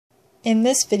In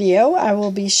this video, I will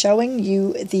be showing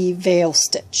you the veil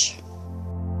stitch.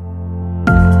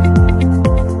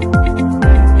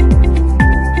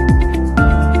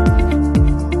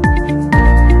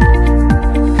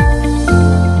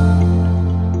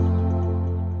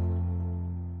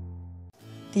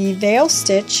 The veil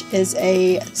stitch is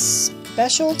a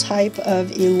special type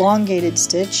of elongated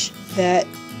stitch that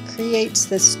creates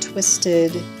this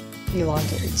twisted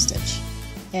elongated stitch.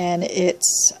 And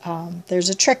it's there's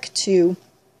a trick to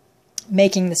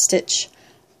making the stitch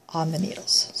on the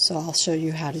needles, so I'll show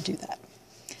you how to do that.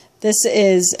 This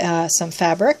is some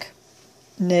fabric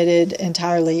knitted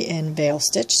entirely in veil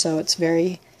stitch, so it's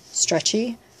very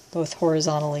stretchy both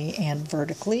horizontally and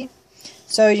vertically.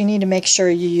 So you need to make sure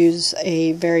you use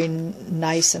a very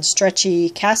nice and stretchy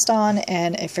cast on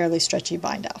and a fairly stretchy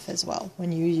bind off as well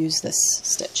when you use this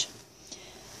stitch.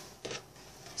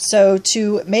 So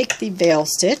to make the veil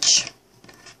stitch,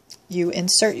 you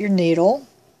insert your needle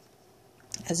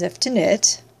as if to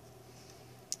knit,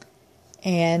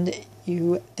 and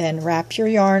you then wrap your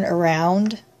yarn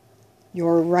around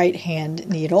your right hand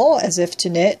needle as if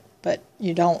to knit, but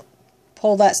you don't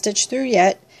pull that stitch through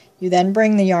yet. You then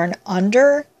bring the yarn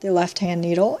under the left hand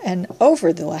needle and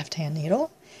over the left hand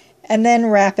needle, and then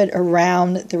wrap it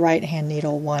around the right hand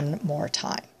needle one more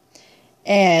time.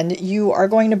 And you are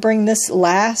going to bring this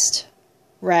last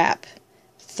wrap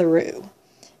through,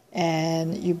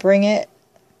 and you bring it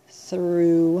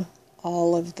through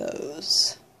all of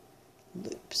those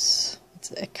loops.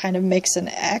 It kind of makes an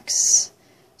X,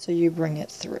 so you bring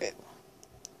it through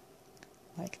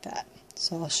like that.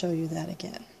 So I'll show you that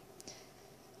again.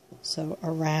 So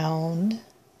around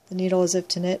the needle as if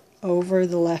to knit, over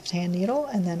the left hand needle,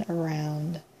 and then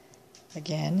around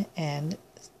again, and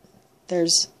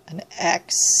there's an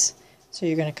X, so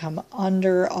you're going to come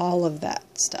under all of that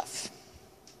stuff.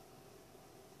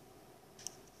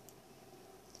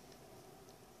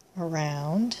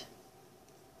 Around,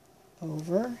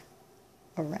 over,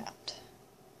 around.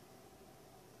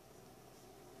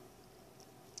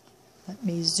 Let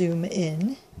me zoom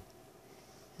in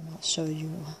and I'll show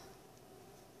you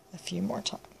a few more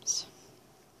times.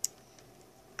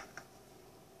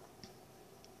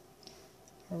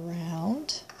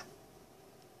 Around,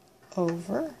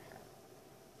 over,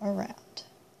 around,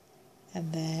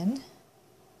 and then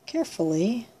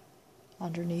carefully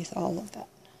underneath all of that.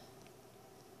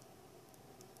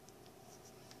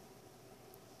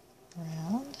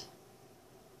 Around,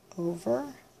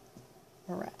 over,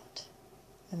 around,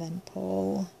 and then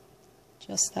pull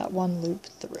just that one loop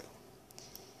through.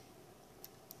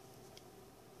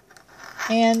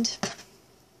 And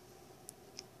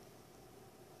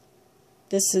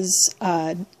this is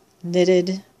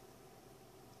knitted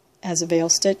as a veil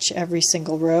stitch every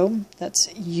single row. That's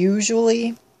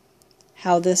usually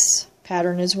how this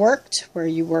pattern is worked, where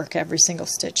you work every single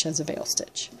stitch as a veil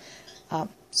stitch.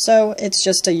 So it's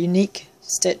just a unique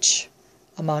stitch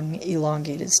among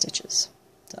elongated stitches.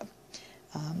 So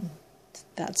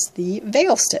that's the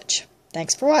veil stitch.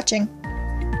 Thanks for watching.